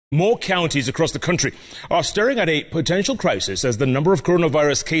More counties across the country are staring at a potential crisis as the number of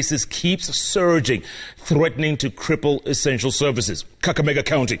coronavirus cases keeps surging, threatening to cripple essential services. Kakamega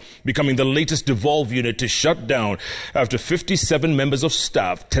County becoming the latest devolved unit to shut down after 57 members of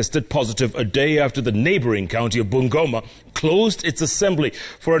staff tested positive a day after the neighbouring county of Bungoma closed its assembly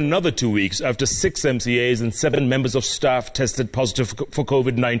for another 2 weeks after 6 MCAs and 7 members of staff tested positive for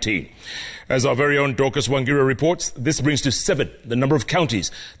COVID-19. As our very own Dorcas Wangira reports, this brings to 7 the number of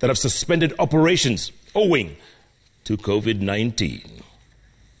counties that have suspended operations owing to COVID-19.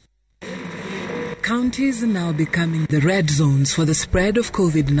 Counties are now becoming the red zones for the spread of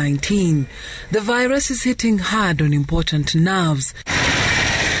COVID-19. The virus is hitting hard on important nerves.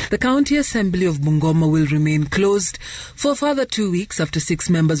 The County Assembly of Bungoma will remain closed for a further 2 weeks after 6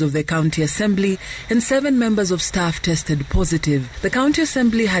 members of the County Assembly and 7 members of staff tested positive. The County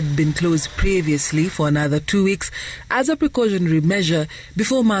Assembly had been closed previously for another 2 weeks as a precautionary measure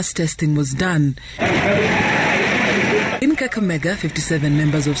before mass testing was done. In Kakamega, 57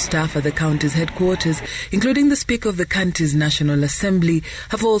 members of staff at the county's headquarters, including the Speaker of the country's National Assembly,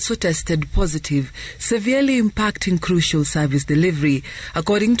 have also tested positive, severely impacting crucial service delivery.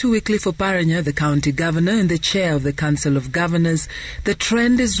 According to Wycliffe Oparanya, the county governor and the chair of the Council of Governors, the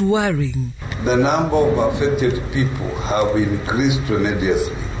trend is worrying. The number of affected people have increased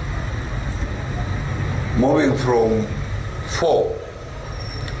tremendously, moving from 4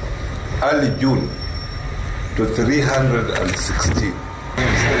 early June to 316.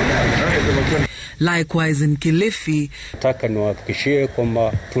 Likewise in Kilifi, nataka niwahakikishie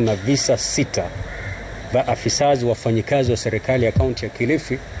kwamba tuna visa 6 vya afisazi wafanyikazi wa serikali ya kaunti ya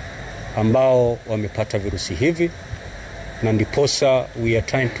Kilifi ambao wamepata virusi hivi, na ndiposa we are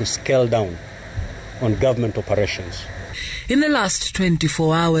trying to scale down on government operations. In the last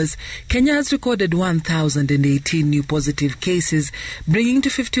 24 hours, Kenya has recorded 1,018 new positive cases, bringing to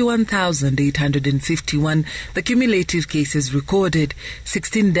 51,851 the cumulative cases recorded.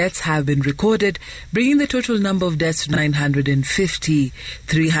 16 deaths have been recorded, bringing the total number of deaths to 950.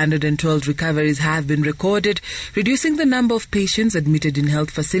 312 recoveries have been recorded, reducing the number of patients admitted in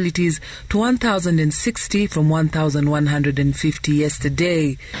health facilities to 1,060 from 1,150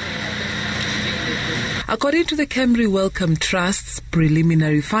 yesterday. According to the Kemri Wellcome Trust's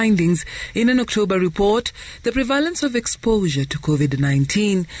preliminary findings in an October report, the prevalence of exposure to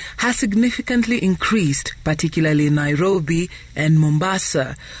COVID-19 has significantly increased, particularly in Nairobi and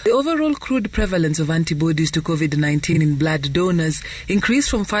Mombasa. The overall crude prevalence of antibodies to COVID-19 in blood donors increased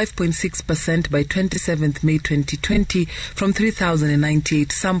from 5.6% by 27th May 2020 from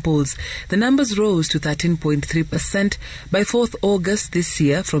 3,098 samples. The numbers rose to 13.3% by 4th August this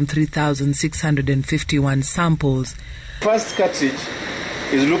year from 3,651 samples. First cartridge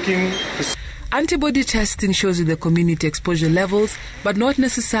is looking to... Antibody testing shows you the community exposure levels, but not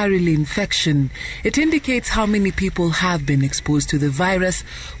necessarily infection. It indicates how many people have been exposed to the virus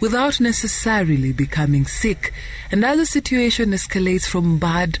without necessarily becoming sick. And as the situation escalates from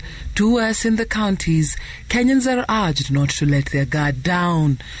bad to worse in the counties, Kenyans are urged not to let their guard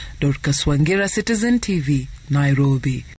down. Dorcas Wangira, Citizen TV, Nairobi.